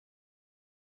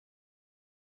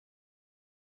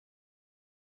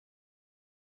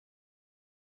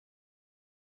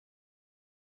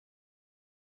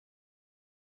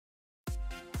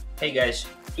Hey guys,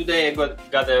 today I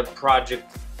got a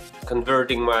project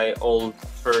converting my old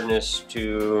furnace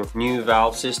to new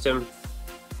valve system.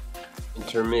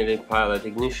 Intermittent pilot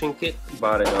ignition kit.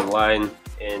 Bought it online,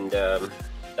 and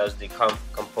that's the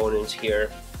components here.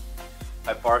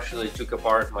 I partially took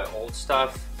apart my old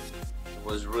stuff. It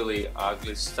was really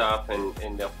ugly stuff,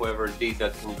 and whoever did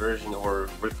that conversion or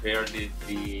repaired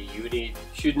the unit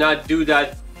should not do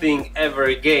that thing ever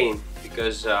again,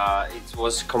 because it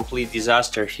was complete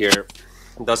disaster here.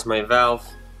 That's my valve,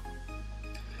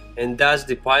 and that's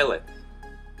the pilot.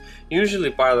 Usually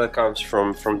pilot comes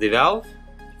from the valve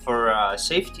for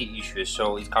safety issues,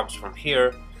 so it comes from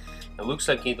here. It looks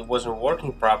like it wasn't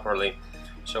working properly,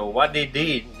 so what they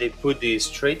did, they put the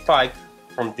straight pipe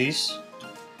from this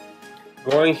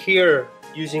going here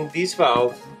using this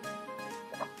valve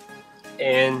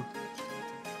and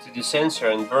to the sensor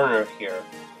and burner here.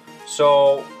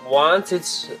 So once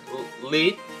it's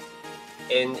lit,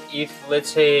 and if let's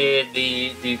say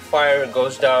the fire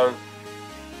goes down,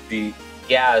 the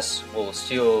gas will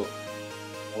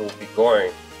be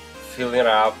going, filling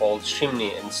up all the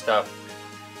chimney and stuff.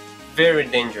 Very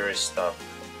dangerous stuff.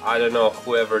 I don't know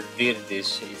whoever did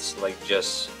this. It's like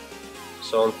just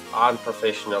so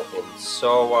unprofessional and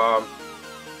so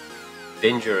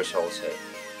dangerous, I'll say,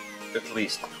 at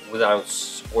least without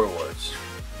swear words.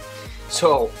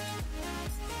 So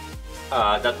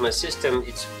that my system,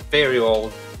 it's very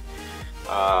old.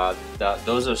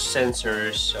 Those are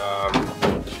sensors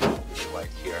right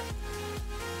here.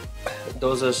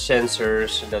 Those are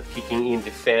sensors that kicking in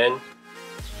the fan.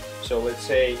 So let's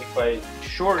say if I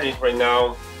short it right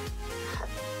now,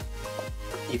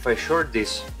 if I short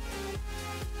this,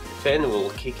 the fan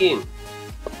will kick in,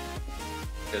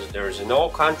 because there is no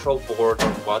control board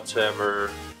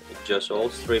whatsoever. It's just all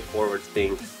straightforward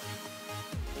thing.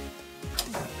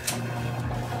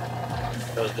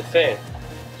 There's the fan.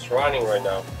 It's running right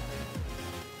now.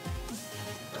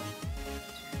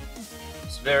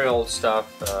 It's very old stuff.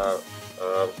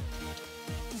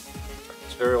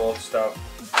 It's very old stuff.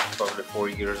 Probably 4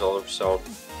 years old or so.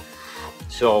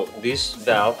 So this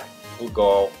valve will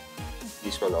go.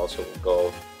 This one also will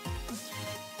go.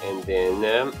 And then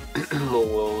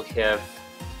we'll have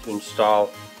to install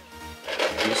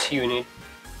this unit.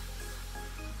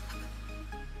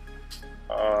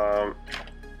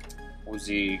 With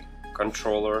the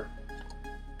controller,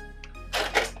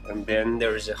 and then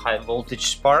there is a high voltage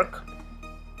spark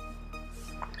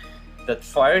that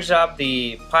fires up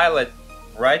the pilot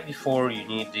right before you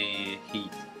need the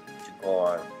heat to go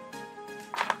on,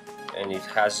 and it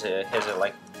has a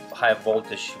like high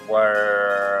voltage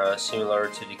wire similar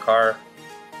to the car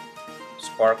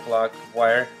spark plug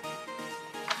wire,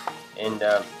 and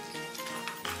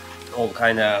all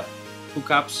kind of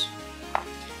hookups.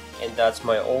 And that's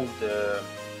my old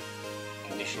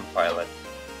ignition pilot,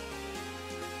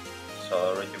 so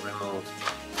already removed.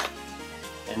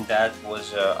 And that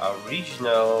was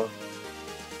original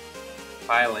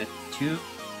pilot 2,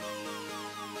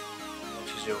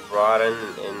 which is a rotten,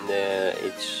 and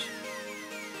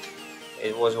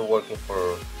it wasn't working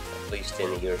for at least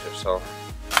 10 years or so.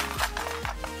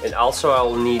 And also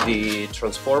I'll need the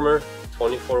transformer,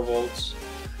 24 volts.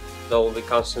 That will be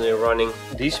constantly running.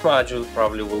 This module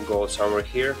probably will go somewhere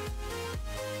here.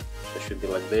 It should be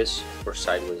like this, or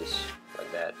sideways like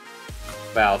that.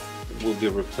 Valve will be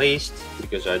replaced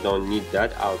because I don't need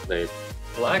that outlet.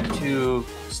 Black tube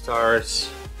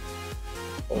starts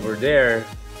over there,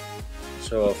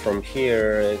 so from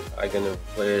here I'm gonna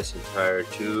replace entire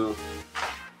tube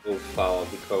and follow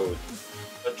the code.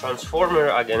 The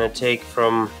transformer I'm gonna take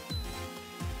from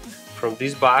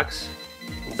this box.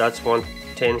 That's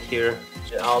 110 here.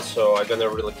 And also I'm gonna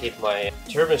relocate my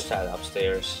thermostat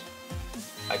upstairs.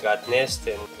 I got Nest,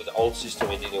 and with the old system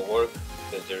it didn't work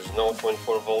because there's no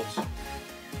 24 volts,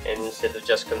 and instead of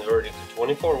just converting to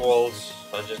 24 volts,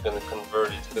 I'm just gonna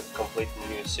convert it to a completely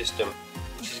new system,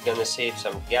 which is gonna save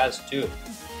some gas too,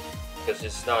 because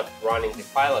it's not running the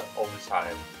pilot all the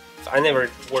time. I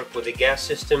never worked with a gas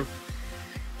system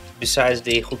besides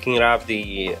the hooking up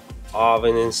the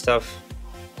oven and stuff.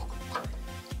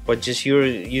 But just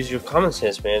use your common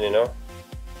sense, man, you know?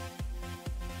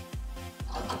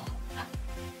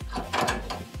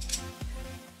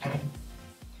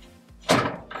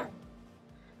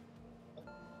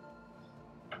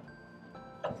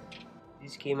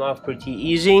 This came off pretty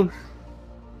easy.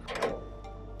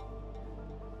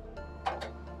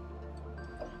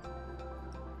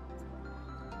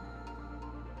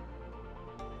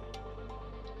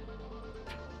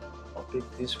 I'll pick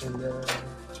this one down.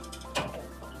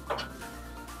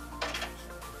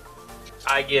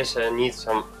 I guess I need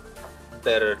some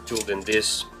better tool than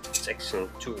this. It's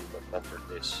excellent too, but not for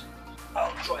this.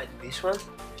 I'll try this one.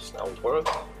 It's not work.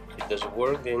 If it doesn't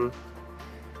work, then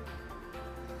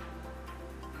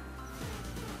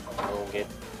I'll get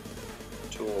a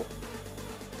tool.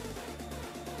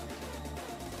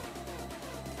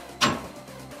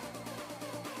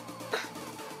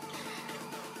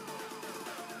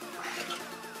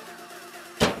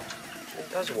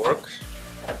 It does work.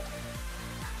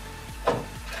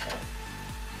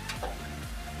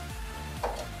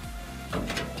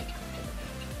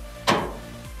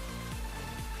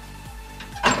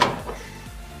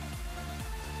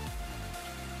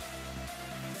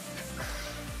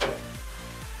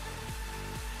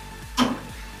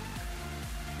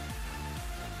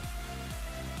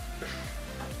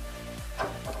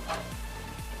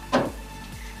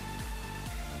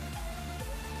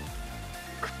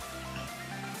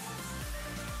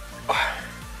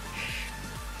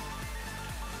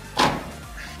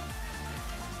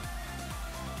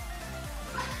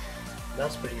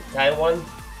 That's pretty tight one.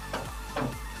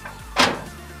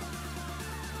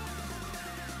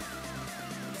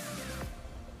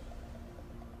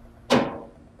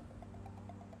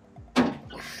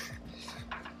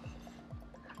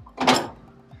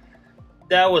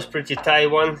 That was pretty tight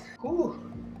one. Ooh.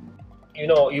 You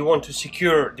know, you want to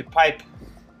secure the pipe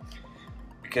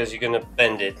because you're gonna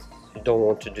bend it. You don't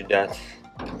want to do that.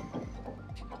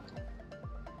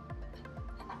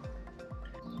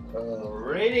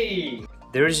 Alrighty.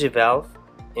 There is a valve,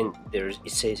 and it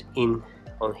says in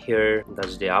on here.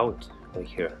 That's the out right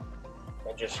here.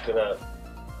 I'm just gonna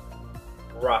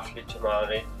roughly to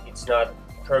mount it. It's not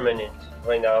permanent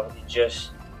right now. It's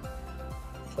just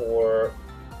for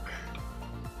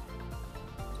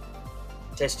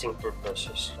testing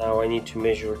purposes. Now I need to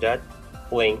measure that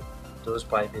length. Those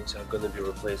pipings are going to be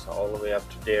replaced all the way up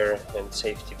to there, and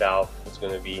safety valve is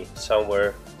going to be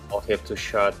somewhere. I'll have to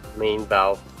shut main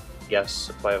valve, gas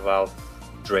supply valve,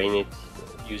 drain it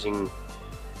using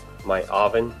my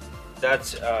oven.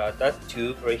 That's that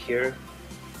tube right here.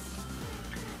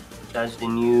 That's the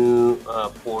new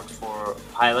port for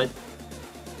pilot,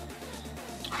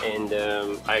 and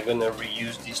I'm gonna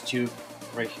reuse this tube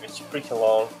right here. It's pretty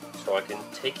long, so I can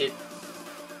take it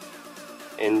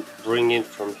and bring it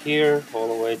from here all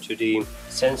the way to the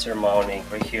sensor mounting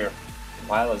right here. The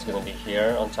pilot's gonna be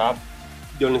here on top.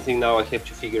 The only thing now I have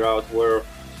to figure out where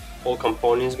all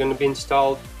components gonna be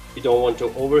installed. You don't want to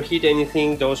overheat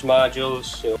anything. Those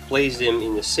modules, place them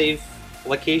in a safe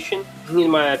location.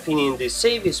 In my opinion, the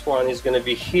safest one is gonna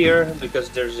be here because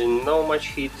there's no much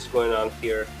heat is going on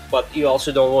here. But you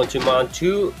also don't want to mount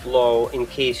too low in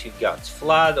case you got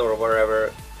flood or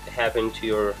whatever happened to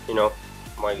your,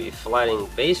 might be flooding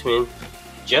basement,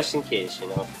 just in case,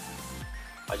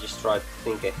 I just try to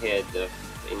think ahead of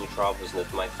any troubles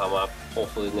that might come up.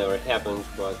 Hopefully it never happens.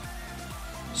 But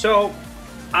so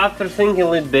after thinking a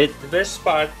little bit, the best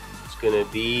spot is gonna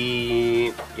be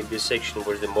in this section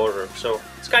where the motor. So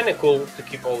it's kind of cool to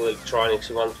keep all the electronics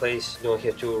in one place. You don't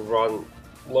have to run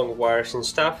long wires and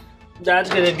stuff. That's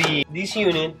gonna be this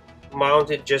unit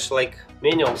mounted just like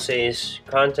manual says,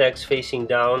 contacts facing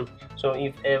down. So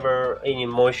if ever any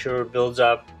moisture builds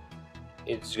up,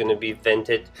 it's gonna be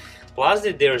vented. Plus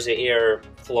that there's the air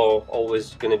flow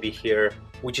always gonna be here,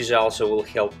 which is also will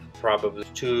help probably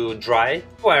to dry it.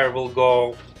 Wire will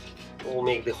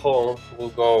make the hole, will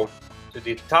go to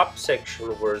the top section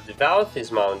where the valve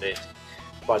is mounted.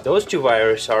 But those two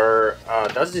wires are,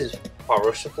 that's the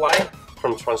power supply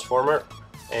from transformer,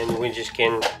 and we just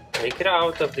can take it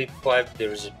out of the pipe.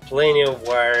 There's plenty of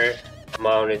wire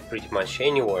mounted pretty much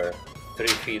anywhere, 3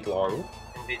 feet long.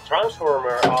 And the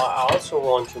transformer I also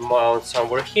want to mount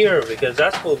somewhere here because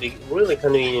that will be really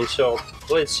convenient. So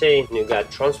let's say you got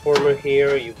transformer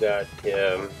here, you got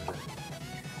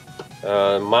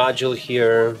module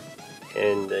here,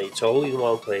 and it's all in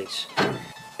one place.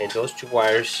 And those two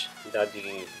wires, that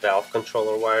the valve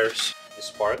controller wires, the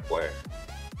spark wire,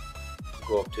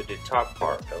 go up to the top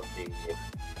part of the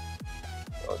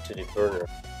to the burner,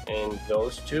 and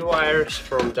those two wires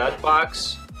from that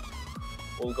box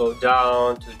will go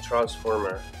down to the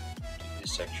transformer to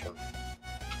this section.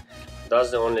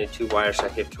 That's the only two wires I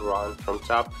have to run from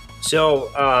top.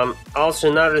 So also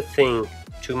another thing,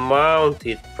 to mount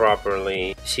it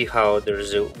properly, see how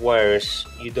there's wires,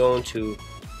 you don't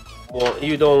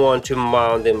want to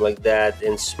mount them like that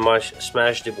and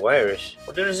smash the wires.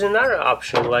 But there's another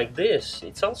option like this.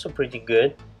 It's also pretty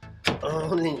good. I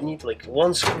only need like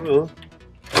one screw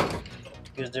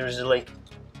because there's like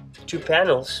two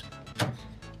panels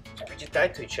pretty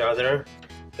tight to each other.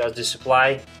 That's the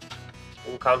supply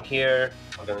will come here.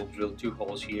 I'm gonna drill 2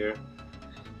 holes here,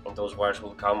 and those wires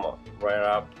will come right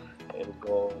up and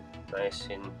go nice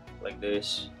in like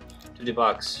this to the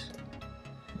box.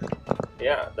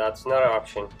 Yeah, that's another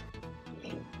option.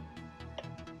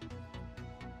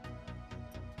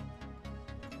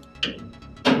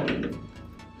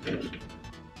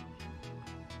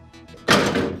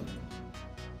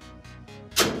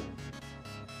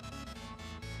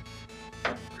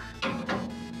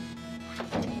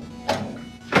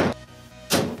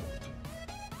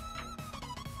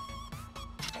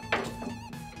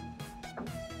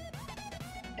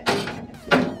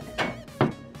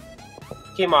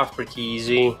 Came off pretty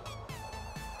easy.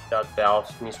 That valve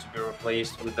needs to be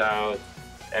replaced without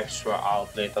extra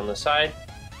outlet on the side.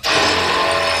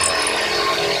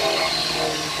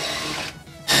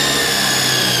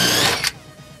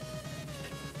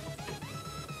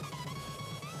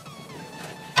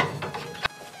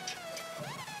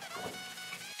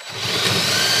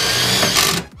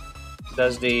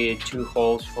 That's the two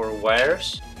holes for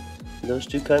wires. Those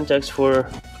two contacts for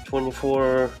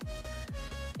 24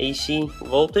 AC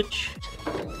voltage.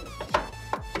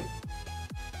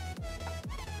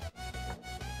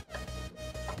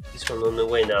 This one on the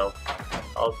way now.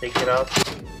 I'll take it out.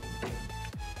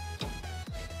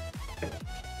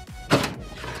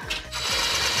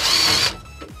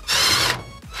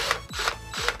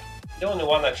 The only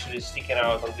one actually sticking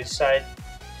out on this side.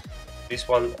 This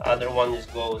one, other one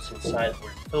goes inside for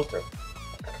the filter,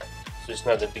 so it's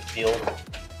not a big deal.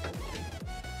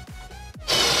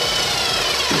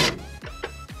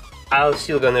 I'm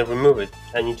still gonna remove it.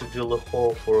 I need to drill a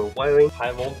hole for wiring,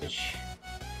 high voltage,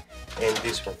 and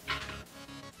this one.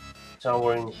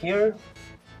 Somewhere in here,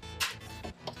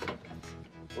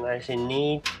 nice and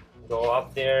neat. Go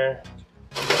up there.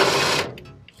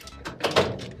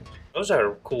 Those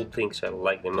are cool things, I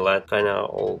like them a lot. Kinda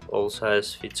all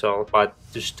size fits all. But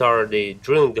to start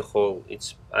drilling the hole,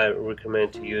 I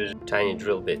recommend to use a tiny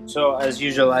drill bit. So as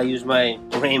usual, I use my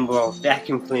Rainbow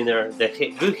vacuum cleaner, the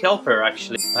good helper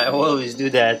actually. I always do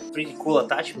that. Pretty cool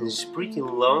attachment. It's pretty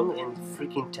long and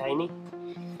freaking tiny.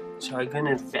 So I'm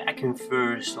gonna vacuum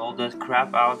first all that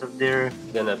crap out of there.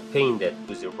 I'm gonna paint it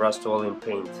with the Rust-Oleum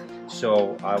paint.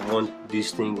 So I want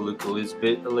this thing to look a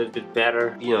little bit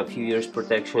better. You know, a few years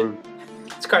protection.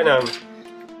 It's kind of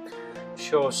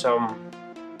show some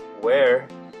wear.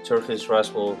 Surface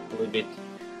rust will a little bit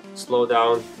slow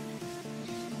down.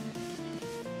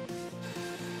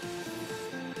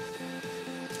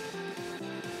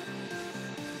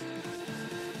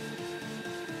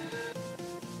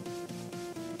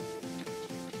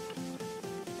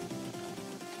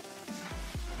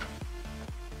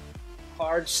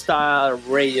 Hard style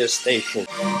radio station.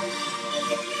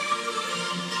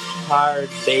 Hard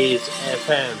bass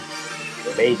FM.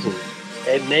 Amazing.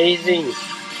 Amazing.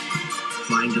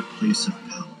 Find a place of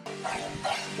power.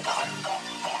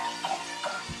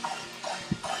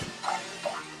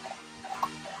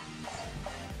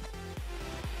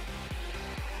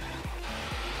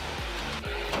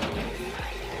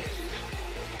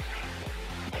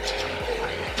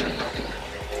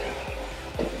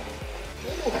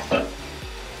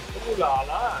 Ooh la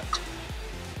la.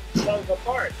 Sounds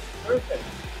apart. Perfect.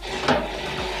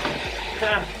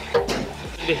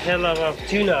 The hell of a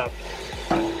tune-up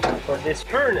for this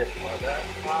furnace.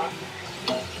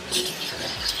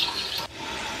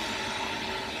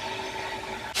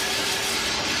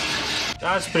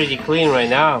 That's pretty clean right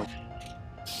now.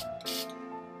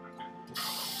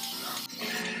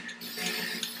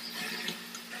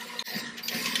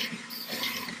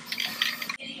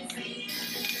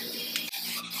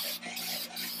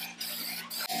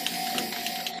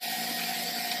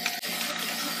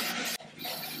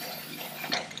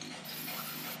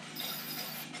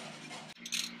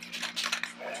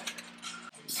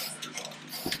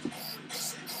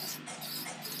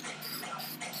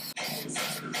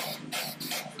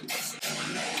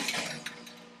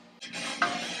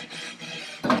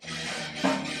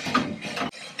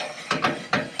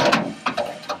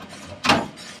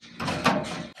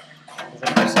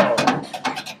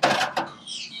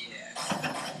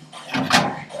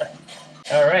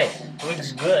 Alright,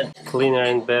 looks good. Cleaner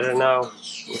and better now.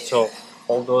 So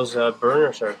all those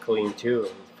burners are clean too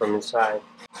from inside.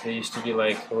 They used to be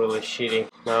like really shitty.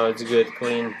 Now it's good,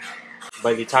 clean.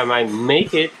 By the time I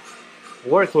make it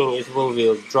working, it will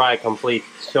be dry complete.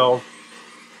 So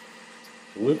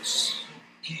looks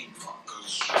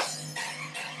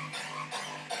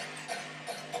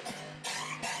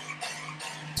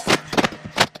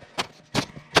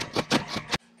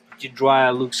pretty dry,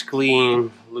 looks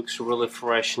clean, looks really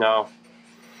fresh now.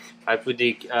 I put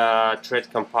the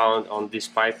thread compound on this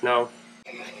pipe now.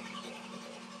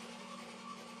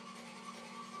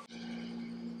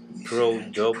 Pro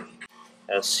job.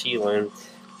 as sealant.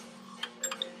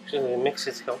 Actually, it makes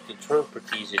it help to turn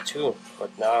pretty easy too, but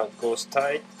now it goes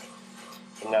tight,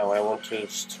 and now I want to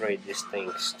straighten these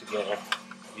things together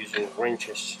using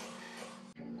wrenches.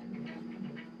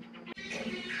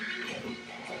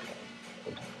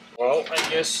 Well, I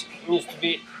guess it needs to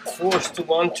be forced to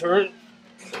one turn.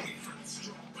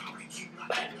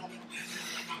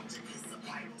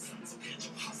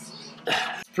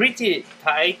 Pretty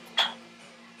tight,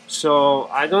 so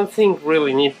I don't think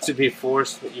really need to be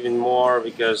forced even more,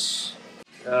 because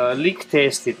leak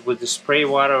tested with the spray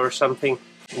water or something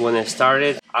when I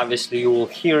started. Obviously you will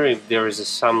hear if there is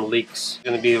some leaks. It's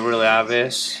gonna be really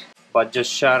obvious, but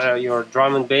just shut your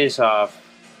drum and bass off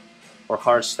or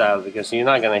hardstyle, because you're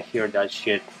not gonna hear that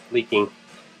shit leaking.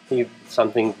 If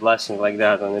something blasting like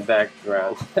that on the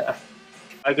background.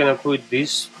 I'm gonna put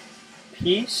this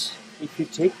piece, if you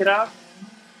take it out,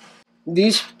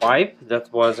 this pipe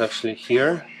that was actually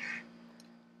here,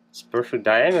 it's perfect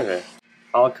diameter.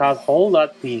 I'll cut whole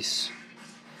that piece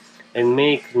and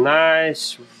make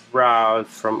nice route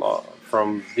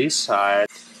from this side,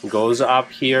 goes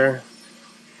up here,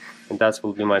 and that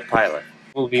will be my pilot.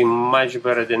 It will be much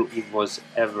better than it was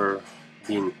ever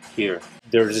been here.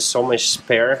 There's so much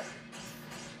spare.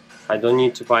 I don't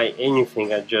need to buy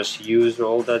anything. I just use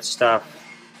all that stuff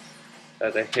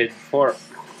that I had before.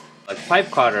 Like pipe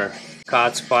cutter,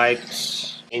 cuts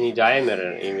pipes any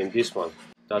diameter, even this one.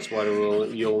 That's what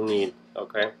you'll need.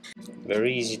 Okay,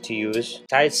 very easy to use.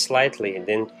 Tight slightly, and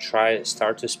then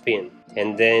start to spin,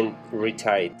 and then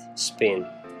retight, spin,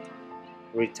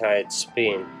 retight,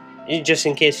 spin. Just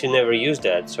in case you never use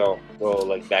that, so go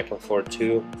like back and forth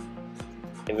too.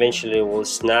 Eventually it will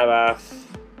snap off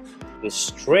the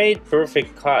straight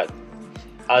perfect cut.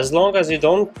 As long as you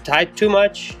don't tight too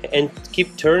much and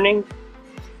keep turning,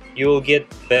 you will get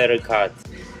better cut.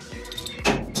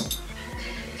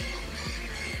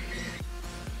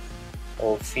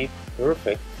 All fit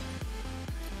perfect.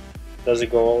 Does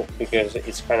it go because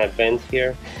it's kind of bent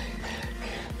here?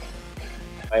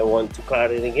 I want to cut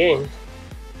it again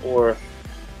or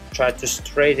try to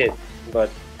straighten it, but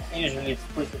usually it's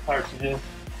pretty hard to do,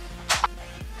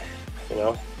 you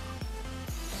know.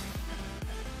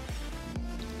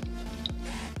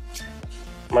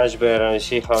 Much better. You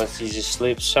see how it's easy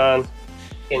slips on. You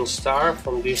can start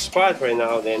from this spot right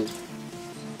now, then,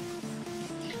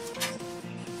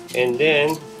 and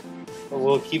then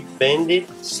we'll keep bending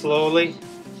it slowly,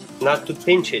 not to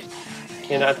pinch it.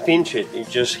 Cannot pinch it. You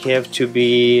just have to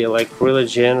be like really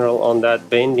general on that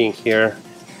bending here,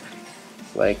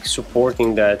 like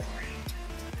supporting that.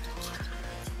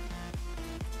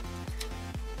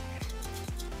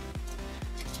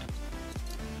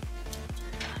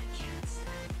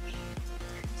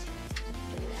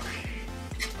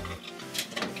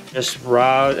 Just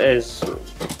route as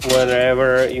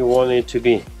whatever you want it to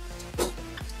be.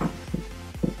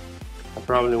 I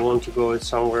probably want to go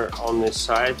somewhere on this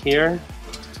side here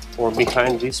or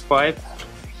behind this pipe.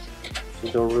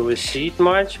 You don't really see it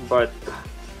much, but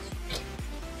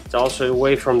it's also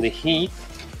away from the heat.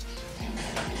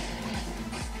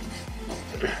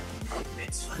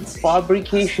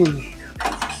 Fabrication.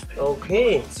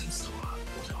 Okay.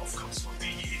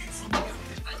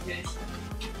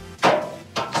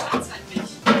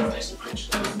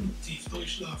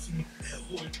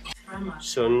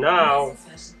 So now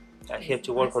I have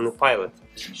to work on the pilot.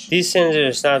 This sensor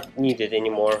is not needed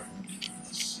anymore.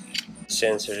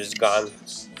 Sensor is gone.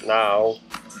 Now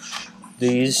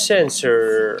this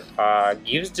sensor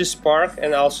gives the spark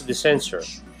and also the sensor.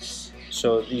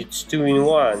 So it's 2 in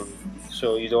 1.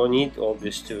 So you don't need all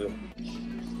this two.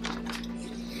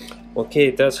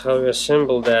 Okay, that's how you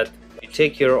assemble that. You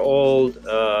take your old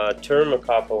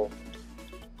thermocouple.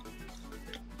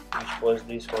 Which was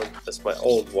this one? That's my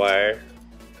old wire.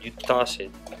 You toss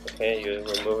it, okay? You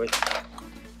remove it.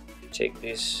 You take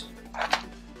this.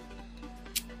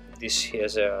 This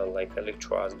has a like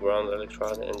electrode, ground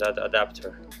electrode, and that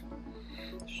adapter.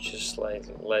 You just slide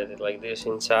it like this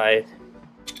inside,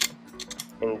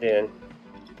 and then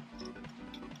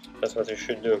that's what you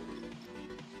should do.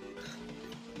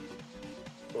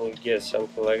 You get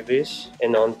something like this,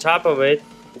 and on top of it,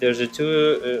 there's a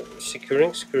two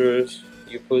securing screws.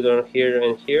 You put on here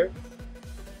and here,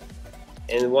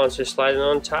 and once you slide it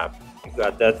on top, you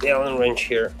got that Allen wrench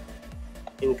here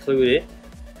included.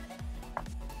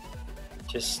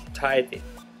 Just tight it.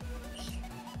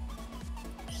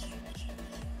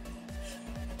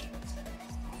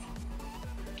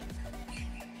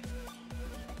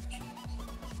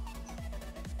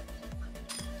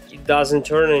 It doesn't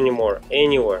turn anymore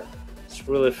anywhere. It's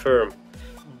really firm,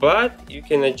 but you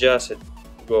can adjust it.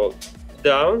 Go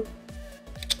down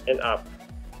and up.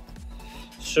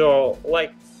 So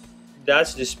like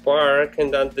that's the spark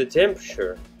and then the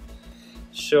temperature.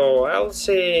 So I would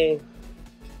say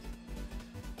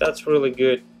that's really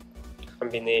good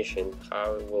combination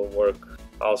how it will work.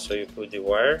 Also you put the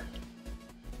wire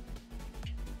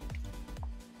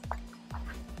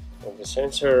of the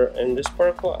sensor and the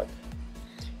spark plug.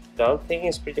 The other thing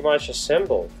is pretty much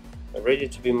assembled, ready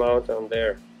to be mounted on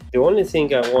there. The only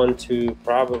thing I want to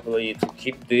probably to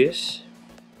keep this,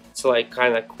 it's like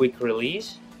kind of quick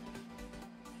release.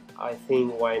 I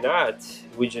think why not?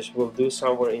 We just will do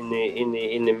somewhere in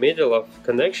the middle of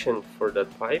connection for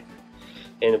that pipe,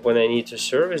 and when I need to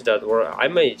service that, or I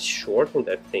might shorten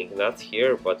that thing, not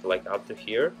here, but like up to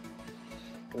here,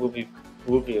 will be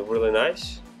really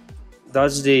nice.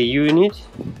 That's the unit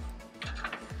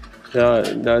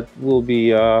that will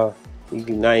be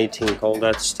igniting all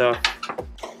that stuff.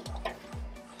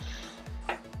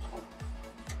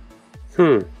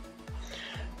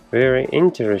 Very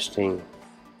interesting.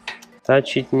 That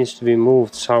sheet needs to be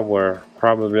moved somewhere,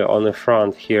 probably on the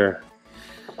front here.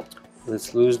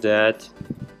 Let's lose that.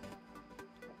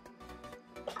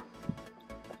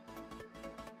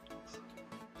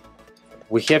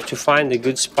 We have to find a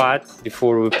good spot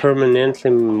before we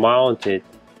permanently mount it.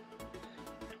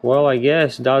 Well, I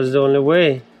guess that's the only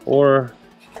way. Or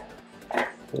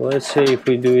let's say if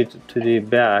we do it to the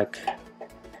back.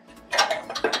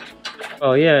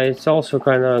 Oh yeah, it's also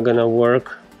kind of gonna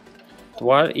work.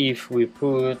 What if we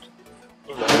put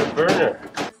another burner?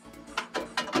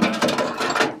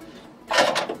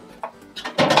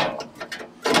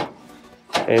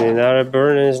 And another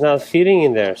burner is not fitting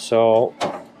in there, so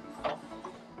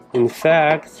in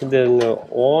fact there's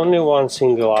only one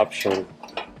single option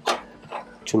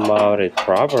to mount it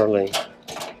properly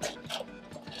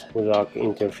without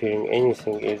interfering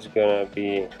anything. Is gonna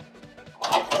be,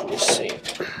 let me see,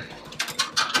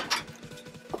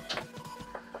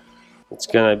 it's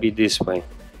gonna be this way.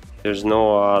 There's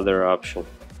no other option,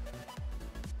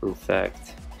 in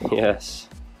fact. Yes.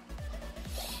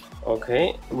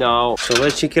 Okay, now so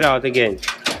let's check it out again.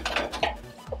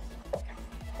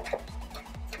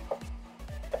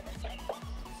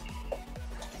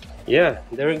 Yeah,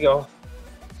 there we go.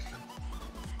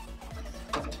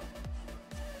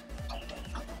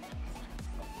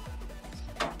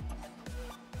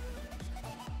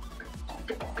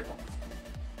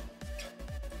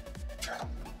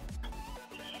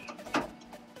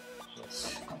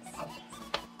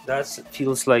 That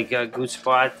feels like a good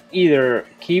spot. Either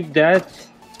keep that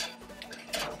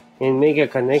and make a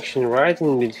connection right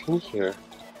in between here,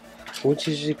 which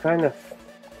is a kind of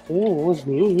cool with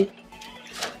me.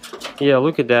 Yeah,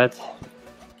 look at that.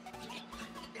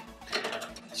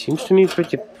 Seems to me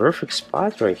pretty perfect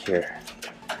spot right here.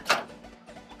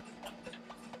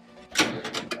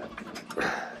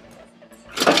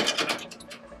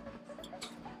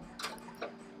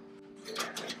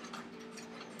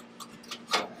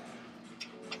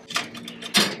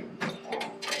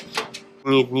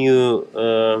 Need new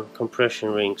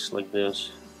compression rings like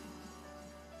this.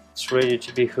 It's ready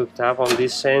to be hooked up on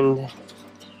this end,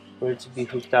 ready to be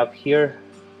hooked up here.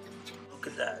 Look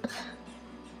at that.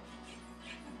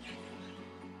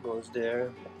 Goes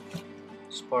there.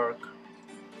 Spark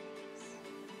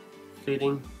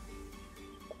fitting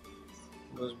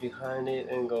goes behind it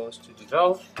and goes to the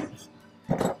valve.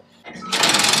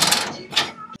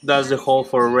 That's the hole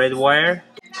for red wire.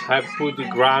 I put the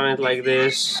grommet like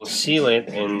this, seal it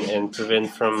and prevent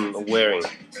from wearing.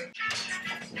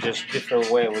 Just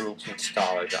different way we need to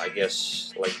install it, I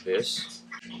guess, like this.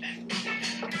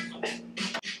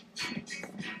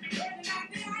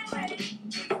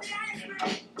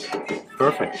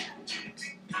 Perfect.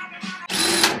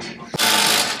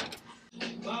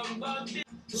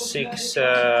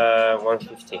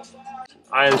 150.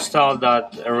 I installed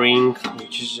that ring,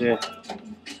 which is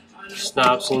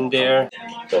snaps in there.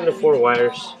 It's only 4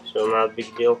 wires, so not a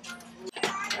big deal.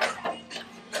 I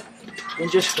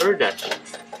just heard that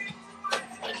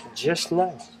just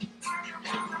now.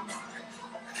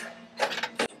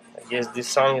 I guess this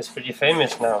song is pretty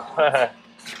famous now.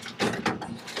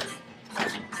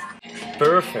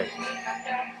 Perfect.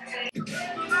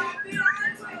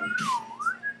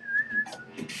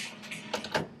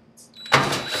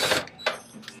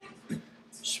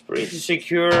 It's pretty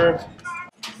secure.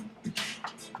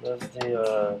 That's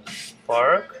the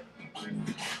spark.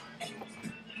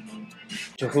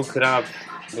 To hook it up,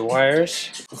 the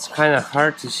wires. It's kind of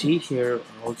hard to see here.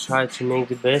 I'll try to make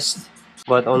the best.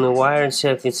 But on the wire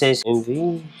itself it says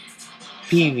MV,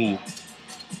 PV.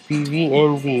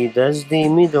 PV, that's the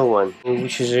middle one,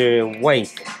 which is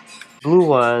white. Blue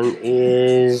one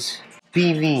is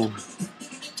PV.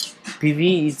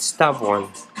 PV is top one.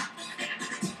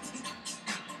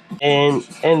 and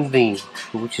NB,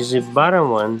 which is the bottom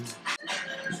one.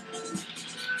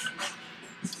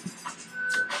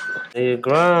 The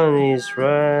ground is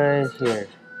right here.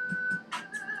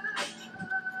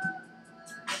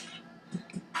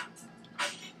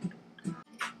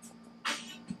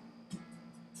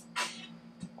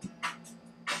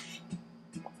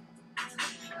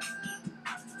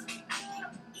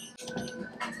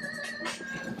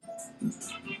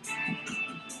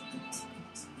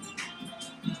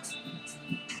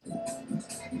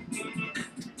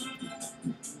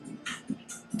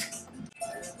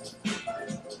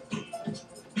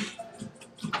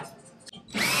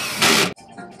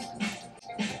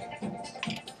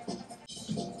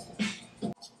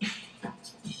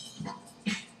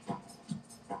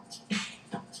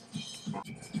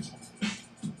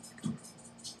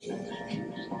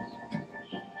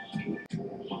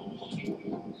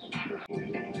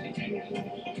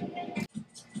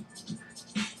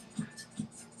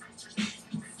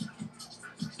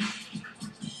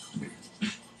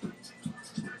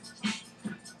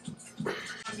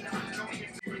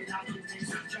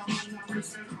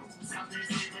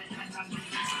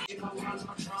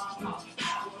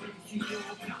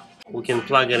 We can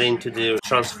plug it into the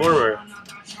transformer,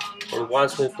 and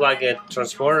once we plug a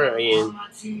transformer in,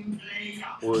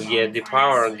 we'll get the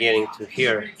power getting to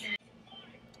here.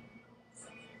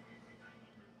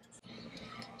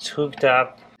 It's hooked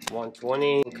up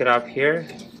 120. Hook it up here.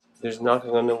 There's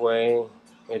nothing on the way.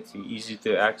 It's easy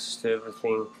to access to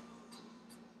everything.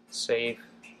 Safe,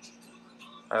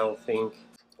 I don't think.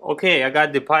 Okay, I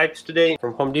got the pipes today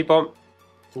from Home Depot.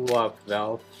 Love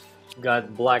valve.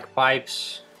 Got black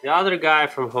pipes. The other guy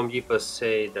from Home Depot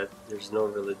say that there's no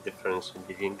really difference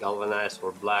between galvanized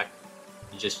or black.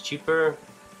 It's just cheaper,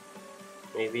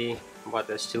 maybe, but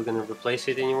I'm still gonna replace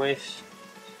it anyways.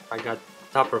 I got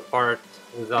upper part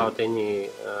without any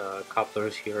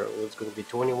couplers here. It's gonna be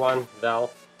 21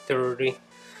 valve 30,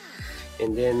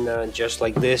 and then just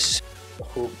like this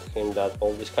hook and that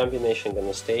all this combination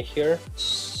gonna stay here.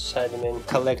 Sediment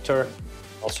collector.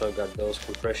 Also got those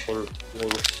compression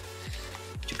rings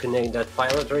to connect that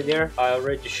pilot right there. I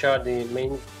already shot the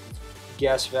main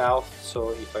gas valve,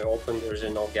 so if I open there's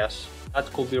no gas.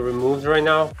 That could be removed right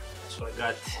now. So I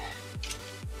got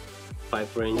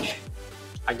pipe wrench.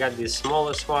 I got the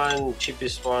smallest one,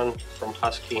 cheapest one from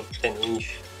Husky,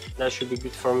 10-inch. That should be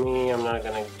good for me. I'm not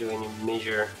gonna do any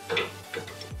major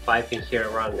piping here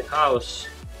around the house.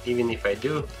 Even if I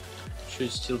do,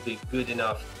 should still be good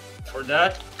enough. For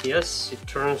that, yes, it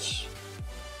turns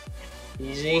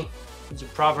easy. It's the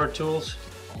proper tools.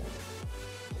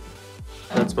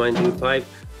 That's my new pipe.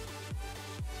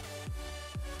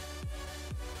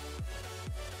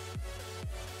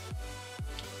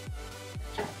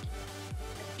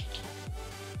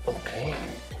 Okay,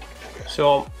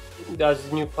 so that's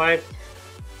the new pipe.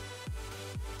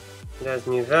 That's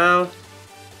the new valve.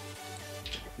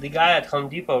 The guy at Home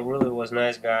Depot really was a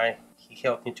nice guy. He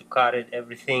helped me to cut it,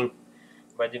 everything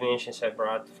by dimensions I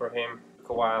brought for him. Took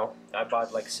a while. I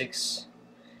bought like 6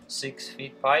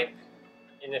 feet pipe.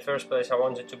 In the first place, I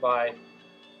wanted to buy,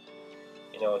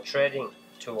 threading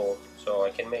tool so I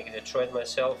can make the thread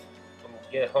myself and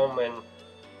get home and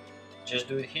just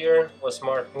do it here. It was a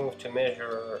smart move to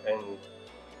measure and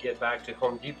get back to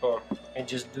Home Depot and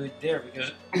just do it there,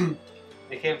 because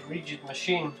they have rigid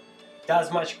machine.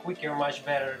 Does much quicker, much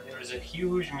better. There is a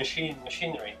huge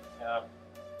machinery,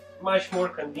 much more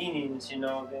convenience,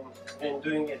 than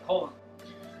doing it home.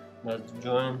 That's the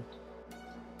joint.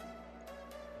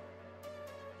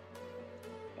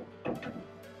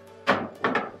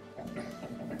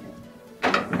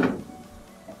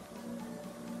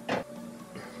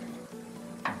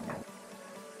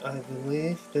 I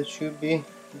believe that should be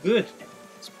good.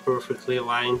 It's perfectly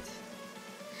aligned.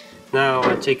 Now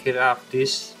I take it off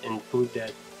this and put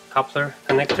that coupler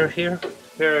connector here.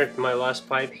 Here at my last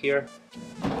pipe here.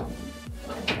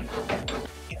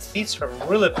 It fits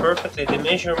really perfectly. The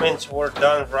measurements were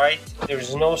done right.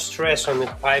 There's no stress on the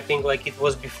piping like it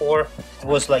was before. It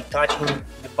was like touching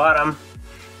the bottom.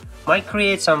 Might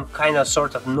create some kind of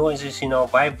sort of noises,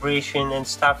 vibration and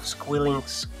stuff,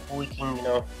 squeaking,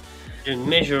 Just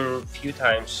measure a few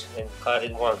times and cut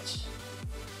it once.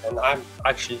 And I'm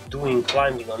actually doing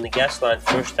climbing on the gas line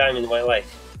first time in my life.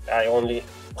 I only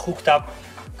hooked up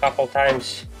a couple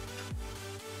times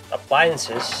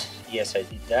appliances. Yes, I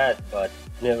did that, but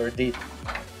never did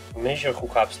measure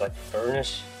hookups like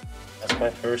furnace. That's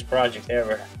my first project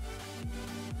ever.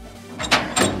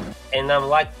 And I'm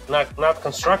like not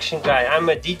construction guy. I'm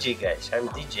a DJ, guys. I'm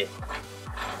DJ.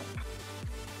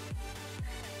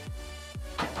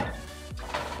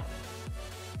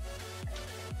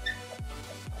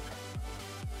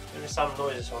 There's some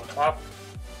noises on top,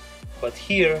 but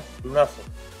here nothing.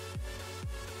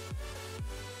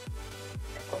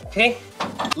 Okay,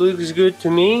 looks good to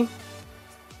me.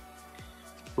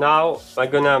 Now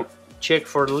I'm gonna check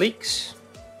for leaks,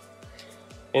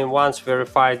 and once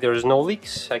verified there's no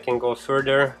leaks, I can go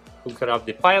further, hook up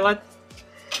the pilot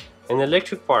and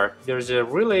electric part. There's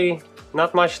really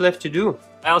not much left to do.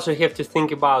 I also have to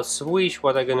think about switch,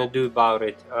 what I'm gonna do about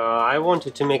it. I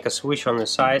wanted to make a switch on the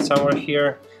side somewhere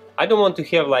here. I don't want to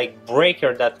have like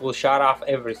breaker that will shut off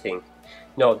everything.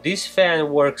 No, this fan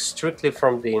works strictly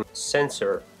from the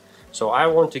sensor. So I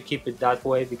want to keep it that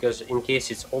way, because in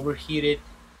case it's overheated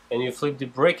and you flip the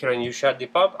breaker and you shut the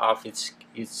pump off, it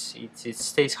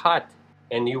stays hot,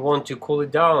 and you want to cool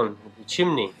it down, the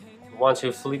chimney. Once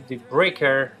you flip the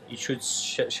breaker, it should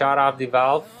shut off the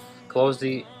valve, close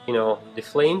the the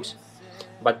flames,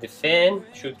 but the fan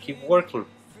should keep working.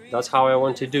 That's how I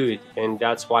want to do it, and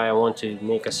that's why I want to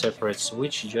make a separate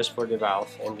switch just for the valve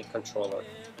and the controller.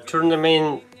 Turn the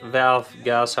main valve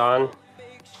gas on.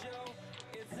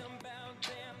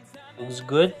 Looks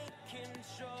good.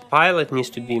 Pilot needs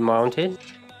to be mounted.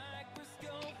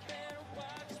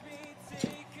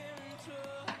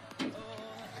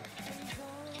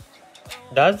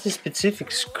 That's the specific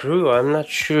screw. I'm not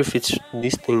sure if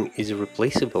this thing is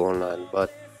replaceable or not, but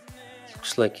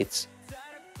looks like it's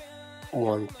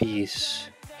one piece.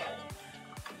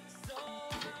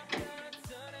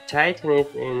 Tighten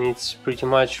it and it's pretty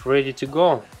much ready to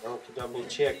go. Now to double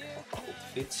check it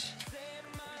fits.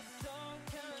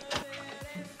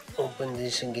 Open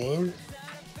this again.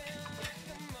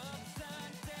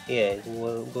 Yeah,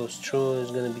 it goes through.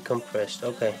 It's gonna be compressed.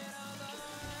 Okay.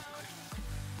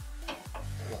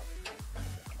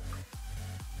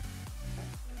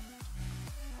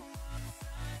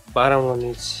 Bottom one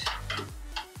it's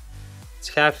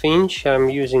half-inch. I'm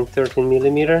using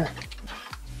 13mm.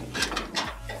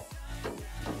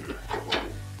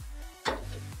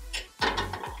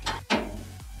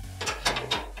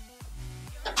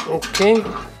 Okay,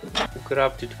 hook it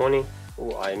up to 20.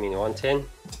 Oh, I mean 110.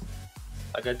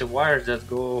 I got the wires that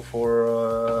go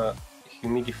for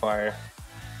humidifier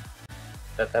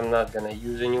that I'm not gonna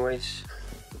use anyways.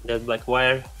 That black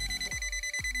wire,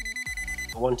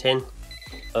 110.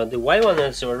 The white one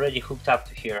is already hooked up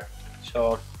to here,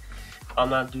 so I'm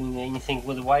not doing anything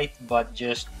with white, but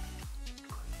just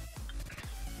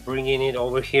bringing it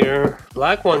over here.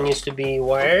 Black one needs to be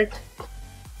wired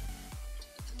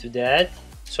to that,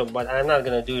 so but I'm not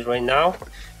gonna do it right now.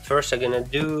 First I'm gonna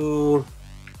do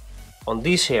on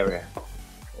this area,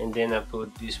 and then I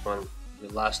put this one, the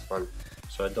last one,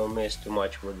 so I don't mess too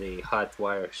much with the hot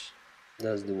wires.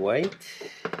 That's the white.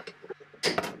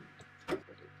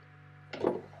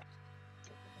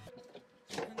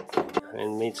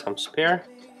 And made some spare.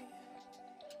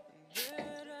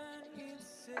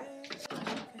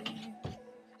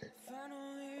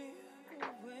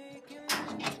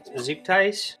 Zip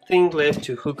ties. Thing left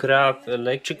to hook it up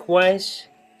electric wise.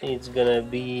 It's gonna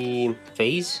be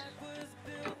phase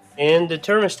and the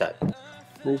thermostat.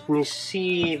 Let me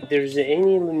see if there's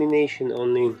any illumination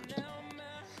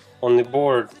on the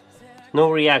board. No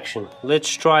reaction. Let's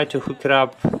try to hook it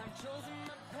up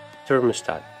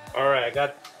thermostat. Alright, I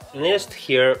got nest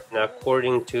here.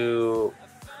 According to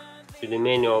the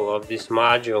manual of this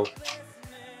module,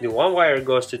 the one wire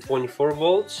goes to 24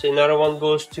 volts, another one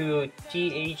goes to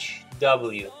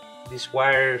THW. This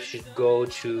wire should go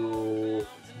to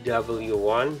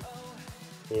W1,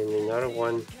 and another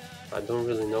one I don't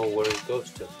really know where it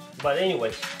goes to, but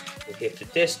anyways we have to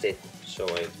test it. So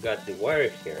I got the wire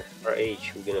here.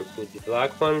 RH we're gonna put the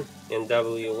black one, and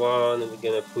W1 we're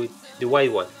gonna put the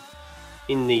white one.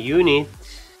 In the unit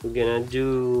we're gonna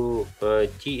do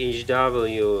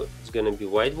THW is gonna be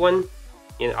white one,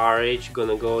 and RH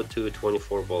gonna go to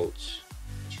 24 volts,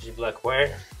 which is black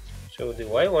wire. So the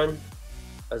white one,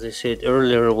 as I said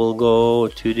earlier, will go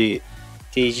to the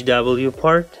THW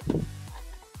part.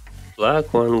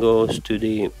 Black one goes to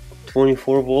the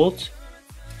 24 volts.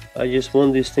 I just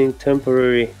want this thing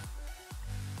temporary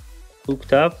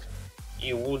hooked up.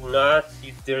 It would not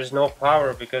if there's no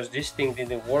power, because this thing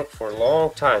didn't work for a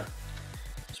long time.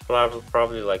 It's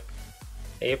probably like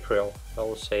April, I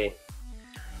will say.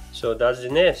 So that's the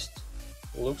nest.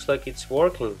 Looks like it's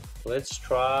working. Let's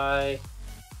try.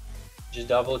 Just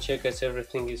double check as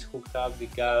everything is hooked up. The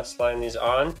gas line is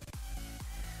on.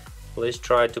 Let's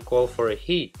try to call for a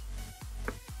heat.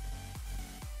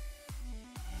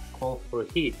 Call for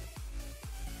heat.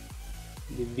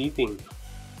 The beeping.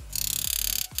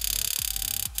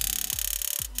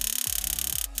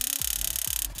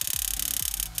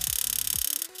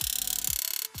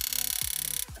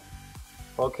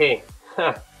 Okay.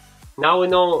 Now we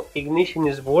know ignition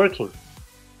is working,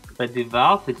 but the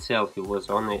valve itself, it was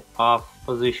on the off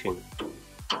position.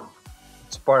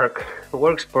 Spark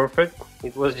works perfect.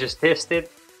 It was just tested.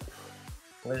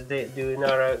 Let's do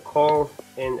another call,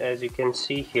 and as you can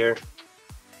see here,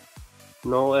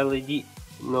 no LED,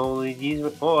 no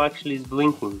LEDs. Oh, actually it's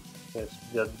blinking. Yes,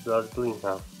 that does blink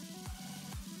now.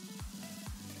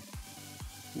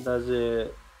 Does a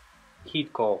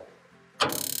heat call.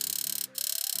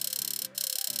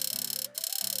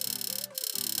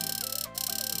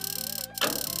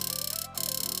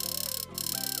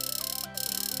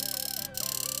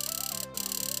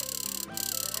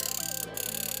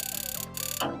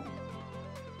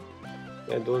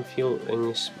 I don't feel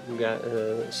any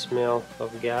smell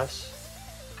of gas.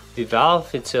 The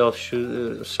valve itself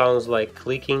sounds like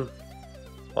clicking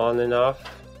on and off,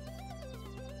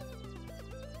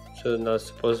 so that's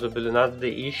supposedly not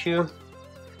the issue.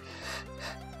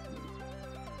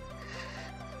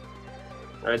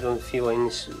 I don't feel any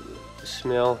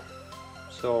smell,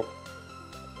 so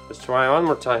let's try one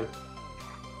more time.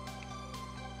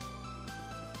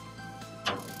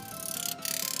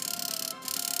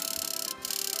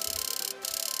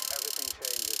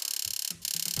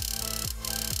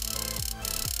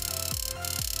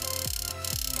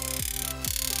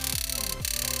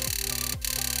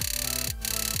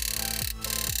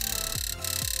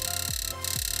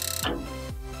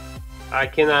 I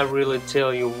cannot really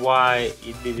tell you why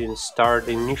it didn't start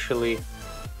initially.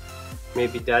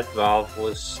 Maybe that valve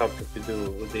was something to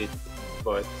do with it,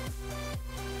 but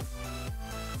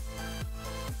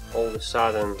all of a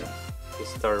sudden it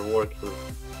started working.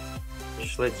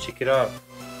 Just let's check it out.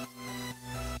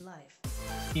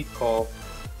 Heat call.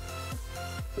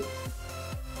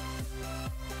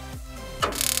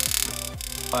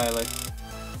 Pilot.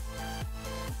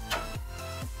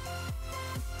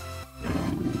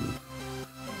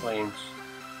 Flames.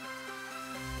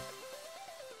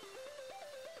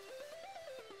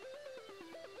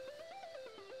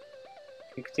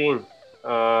 Kicked in.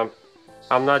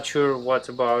 I'm not sure what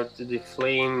about the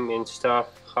flame and stuff,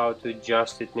 how to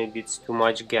adjust it. Maybe it's too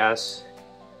much gas,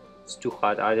 it's too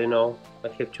hot, I don't know. I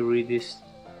have to read this,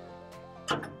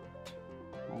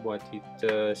 but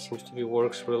it seems to be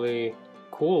works really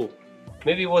cool.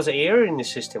 Maybe it was air in the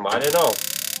system, I don't know.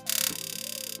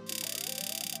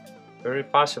 Very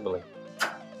possibly.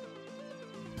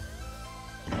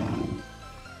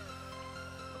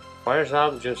 Fires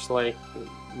up just like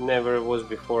never was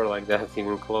before, like that,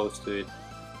 even close to it.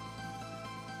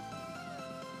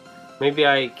 Maybe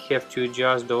I have to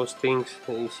adjust those things.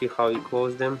 You see how you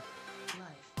close them?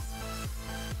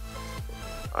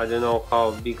 I don't know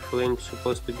how big flame is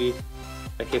supposed to be.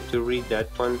 I have to read that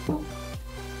one.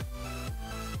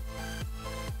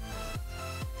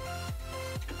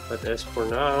 But as for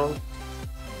now,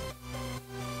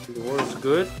 it works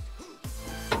good.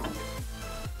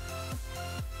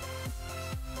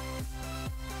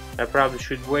 I probably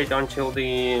should wait until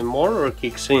the motor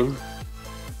kicks in.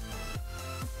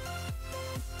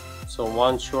 So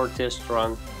one short test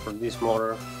run for this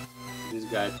motor, this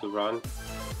guy to run.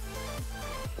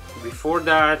 Before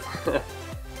that,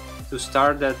 to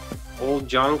start that old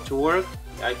junk to work,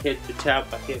 I had to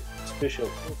tap, I had special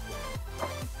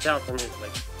tap on it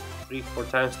like 3-4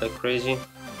 times like crazy,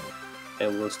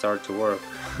 and will start to work.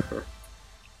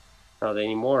 Not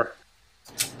anymore.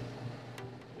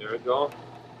 There we go.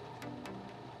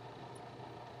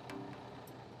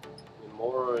 The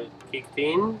motor kicked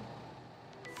in.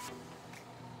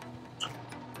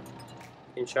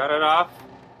 You can shut it off.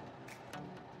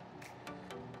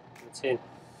 That's it.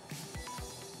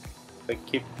 If I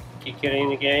kick it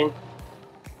in again.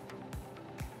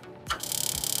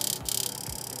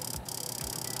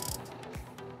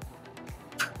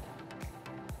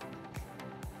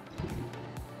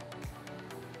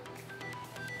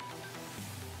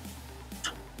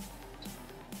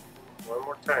 One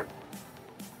more time.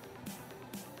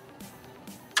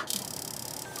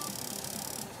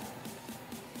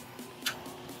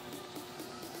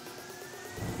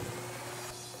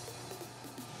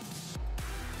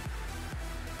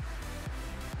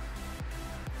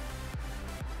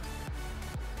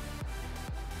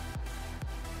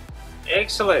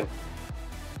 Excellent.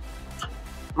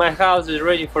 My house is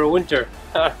ready for winter.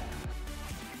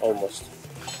 Almost.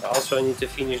 Also, I need to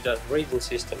finish that rating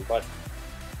system, but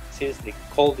since the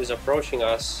cold is approaching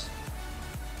us,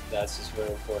 that is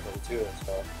very important too.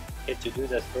 So I had to do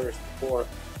that first before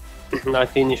I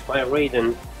finish my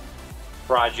rating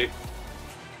project.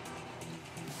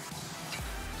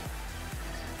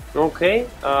 Okay.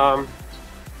 Now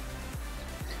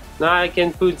I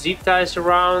can put zip ties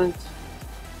around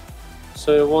so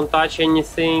it won't touch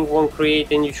anything, won't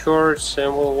create any shorts,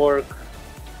 and will work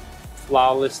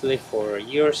flawlessly for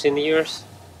years and years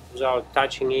without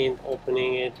touching it,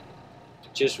 opening it.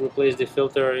 Just replace the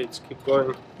filter, it's keep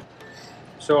going.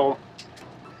 So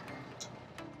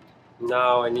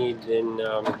now I need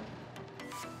a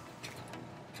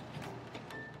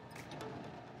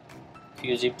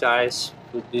few zip ties,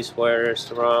 put these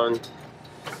wires around,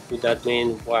 put that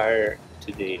main wire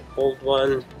to the old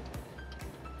one,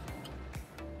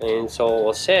 and it's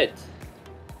all set.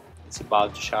 It's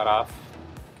about to shut off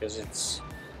because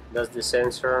that's the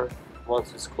sensor.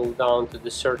 Once it's cooled down to the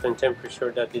certain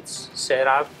temperature that it's set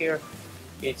up here,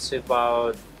 it's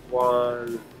about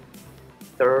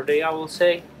 130, I will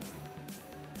say.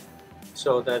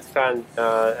 So that fan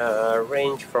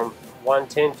range from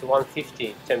 110 to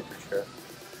 150 temperature.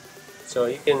 So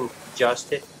you can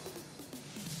adjust it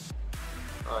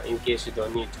in case you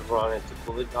don't need to run it to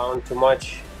cool it down too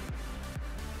much.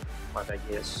 But I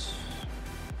guess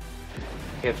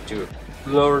you have to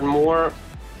learn more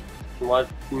what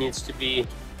needs to be.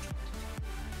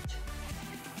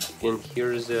 And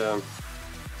here's it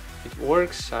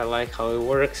works. I like how it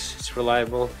works. It's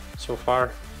reliable so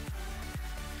far.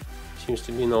 Seems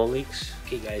to be no leaks.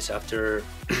 Okay guys, after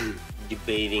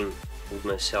debating with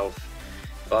myself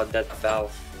about that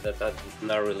valve that I'm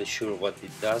not really sure what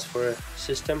it does for a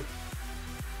system,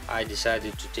 I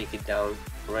decided to take it down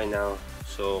right now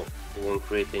so it won't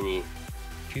create any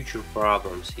future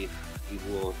problems if it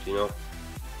won't, you know.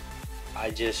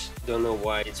 I just don't know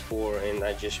why it's for, and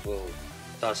I just will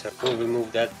toss it. Will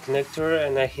remove that connector,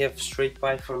 and I have straight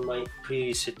pipe from my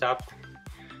previous setup.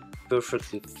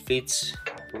 Perfectly fits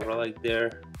right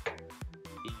there.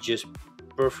 It just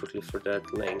perfectly for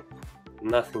that length,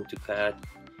 nothing to cut.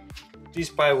 This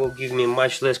pipe will give me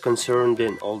much less concern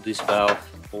than all this valve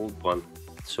old one.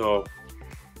 So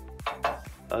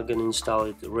I'm gonna install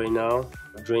it right now,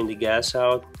 drain the gas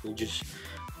out, and just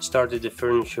started the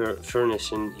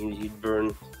furnace and it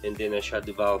burned, and then I shut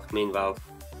the valve, main valve.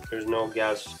 There's no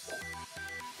gas.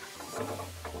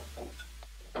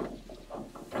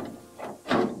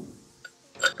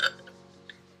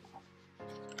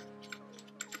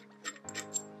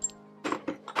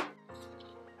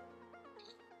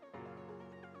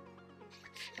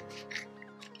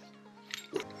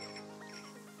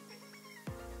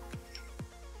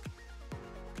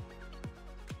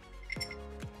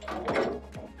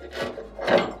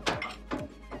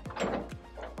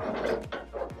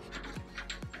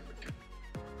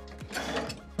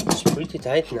 It's pretty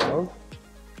tight now.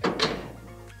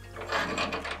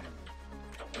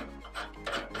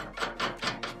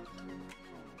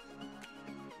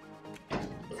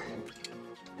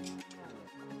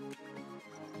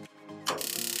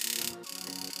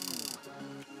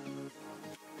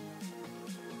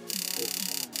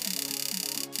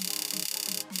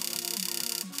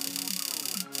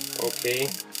 Okay,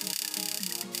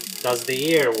 that's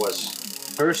the air was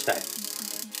first time.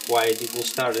 Why it didn't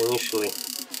start initially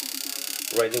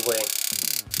right away.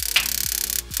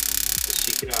 Let's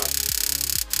check it out.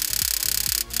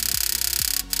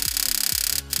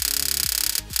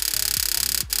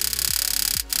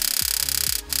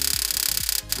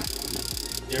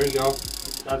 There you go.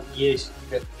 That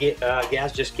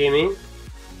gas just came in.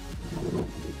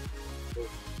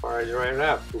 Fired it right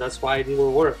up. That's why it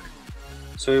didn't work.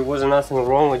 So it wasn't nothing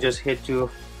wrong. I just had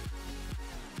to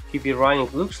keep it running.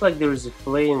 It looks like there is a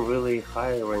flame really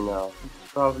high right now. It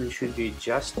probably should be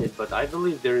adjusted, but I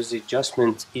believe there is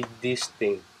adjustment in this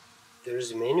thing. There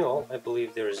is a manual. I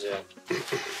believe there is a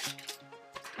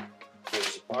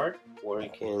there's a part where you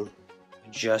can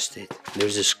adjust it.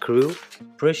 There's a screw,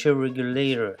 pressure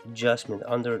regulator adjustment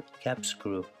under cap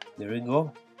screw. There you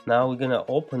go. Now we're gonna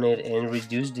open it and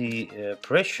reduce the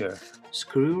pressure.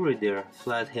 Screw right there,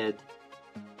 flathead.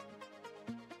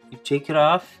 You take it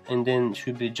off, and then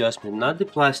should be adjustment. Not the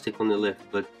plastic on the left,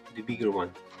 but the bigger one.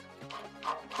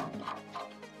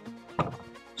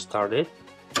 Start it.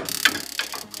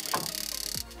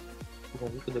 Oh,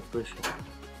 look at the pressure.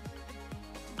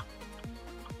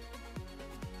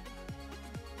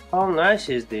 How nice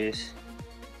is this?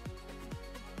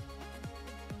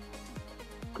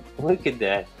 Look at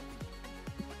that.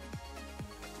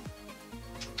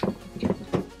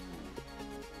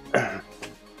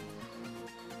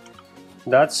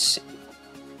 That's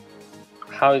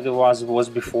how it was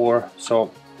before,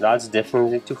 so that's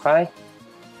definitely too high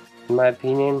in my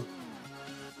opinion.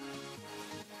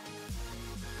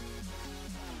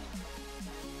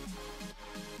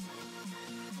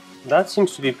 That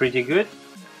seems to be pretty good.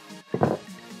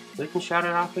 Let me shut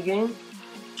it off again,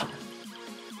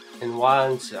 and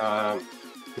once the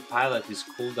pilot is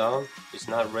cooled down, it's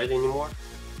not red anymore,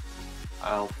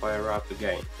 I'll fire up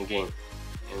again, and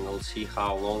we'll see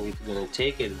how long it's gonna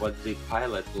take it, what the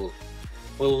pilot will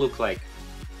look like.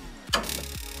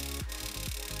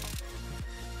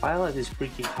 Pilot is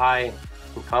pretty high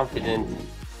and confident.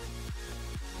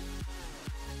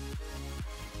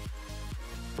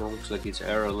 It looks like it's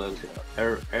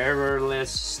errorless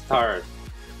start.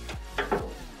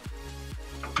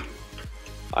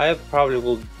 I probably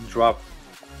will drop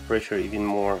pressure even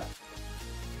more.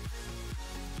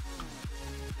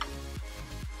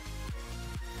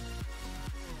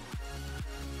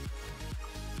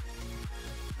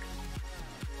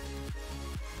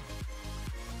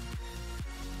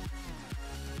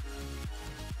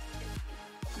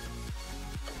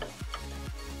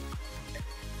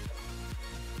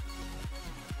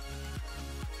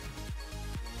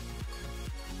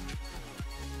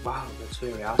 Wow, that's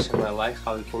very awesome. I like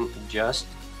how you can adjust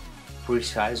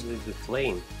precisely the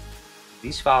flame.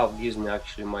 This valve gives me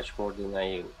actually much more than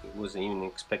I was even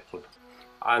expecting.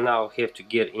 I now have to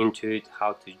get into it,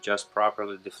 how to adjust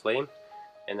properly the flame,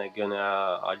 and I'm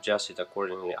gonna adjust it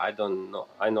accordingly.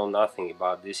 I know nothing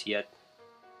about this yet.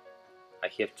 I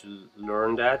have to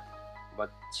learn that, but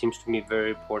it seems to me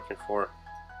very important for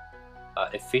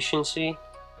efficiency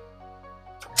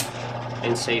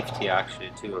and safety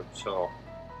actually too. So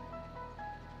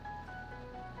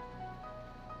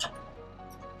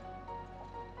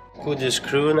put the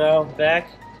screw now back.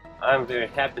 I'm very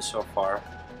happy so far.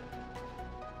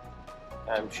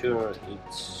 I'm sure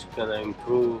it's gonna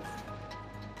improve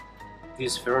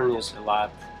this furnace a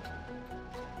lot.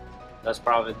 That's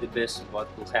probably the best what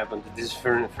will happen to this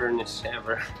furnace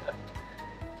ever.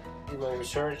 In my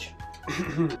research,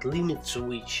 limit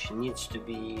switch needs to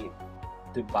be,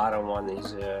 the bottom one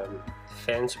is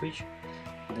fan switch,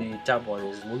 the top one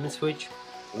is limit switch.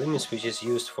 Limit switch is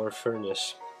used for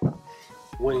furnace.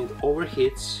 When it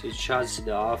overheats, it shuts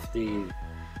off the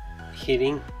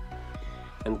heating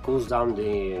and cools down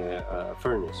the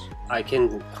furnace. I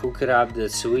can hook it up the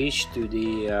switch to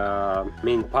the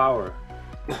main power.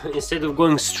 Instead of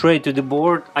going straight to the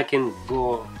board, I can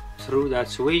go through that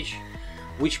switch,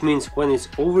 which means when it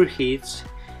overheats,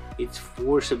 it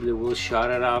forcibly will shut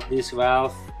it off, this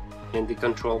valve and the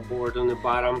control board on the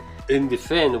bottom, and the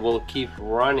fan will keep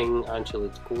running until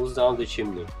it cools down the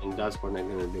chimney. And that's what I'm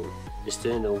gonna do.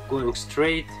 Instead of going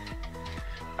straight,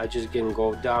 I just can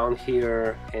go down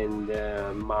here and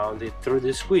mount it through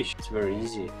the switch. It's very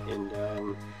easy,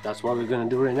 and that's what we're gonna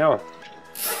do right now.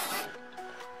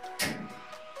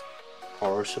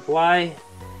 Power supply,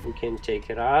 we can take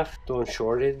it off. Don't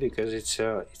short it because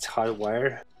it's hot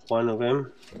wire, one of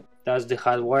them. That's the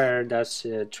hot wire, that's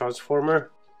a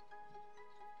transformer.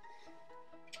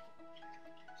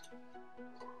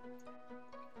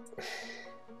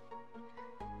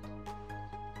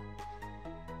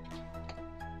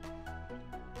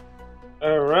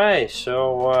 Alright,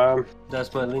 so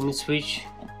that's my limit switch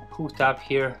hooked up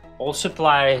here. All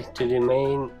supply to the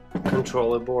main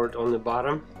controller board on the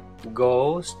bottom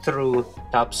goes through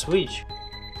top switch.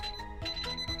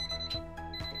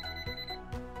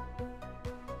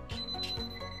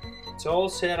 It's all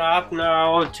set up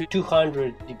now to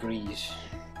 200 degrees.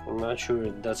 I'm not sure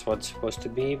if that's what's supposed to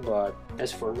be, but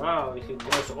as for now, if it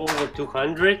goes over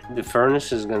 200, the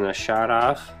furnace is gonna shut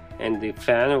off and the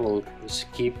fan will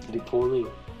keep the cooling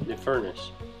the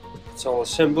furnace. It's all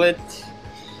assembled.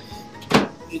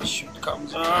 It should come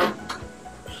down.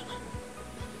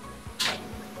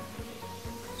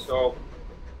 So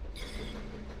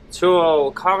it's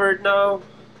all covered now.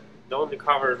 The only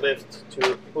cover left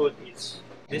to put is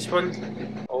this one.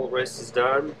 All rest is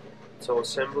done. It's all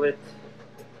assembled.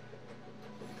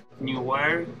 New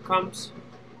wire comes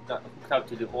hooked up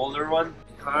to the older one.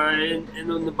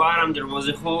 And on the bottom there was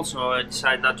a hole, so I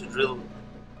decided not to drill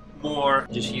more.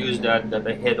 Just use that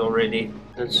I had already.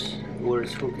 That's where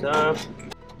it's hooked up.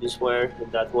 This wire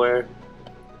and that wire.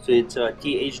 So it's a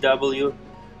THW.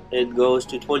 It goes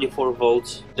to 24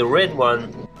 volts. The red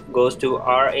one goes to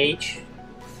RH,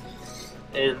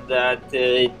 and that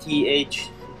TH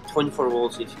 24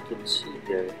 volts, if you can see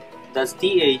there. That's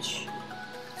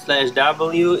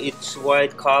TH/W. It's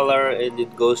white color and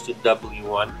it goes to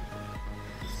W1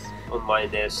 on my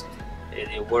nest, and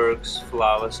it works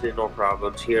flawlessly, no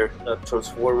problems here. The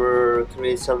transformer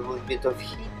creates some little bit of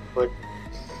heat, but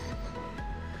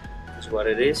that's what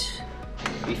it is.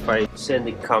 If I send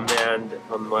a command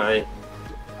on my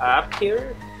app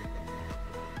here,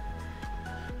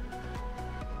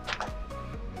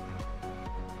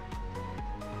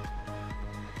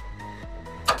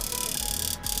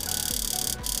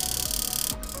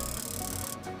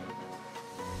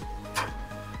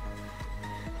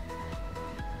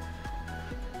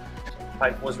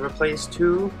 pipe was replaced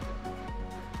too.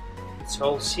 It's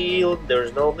all sealed,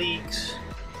 there's no leaks.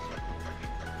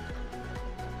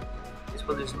 This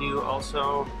one is new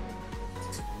also.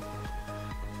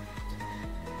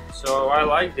 So I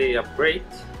like the upgrade.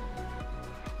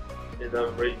 And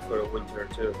I'm ready for the winter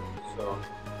too. So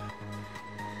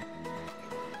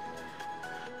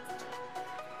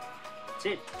that's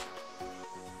it.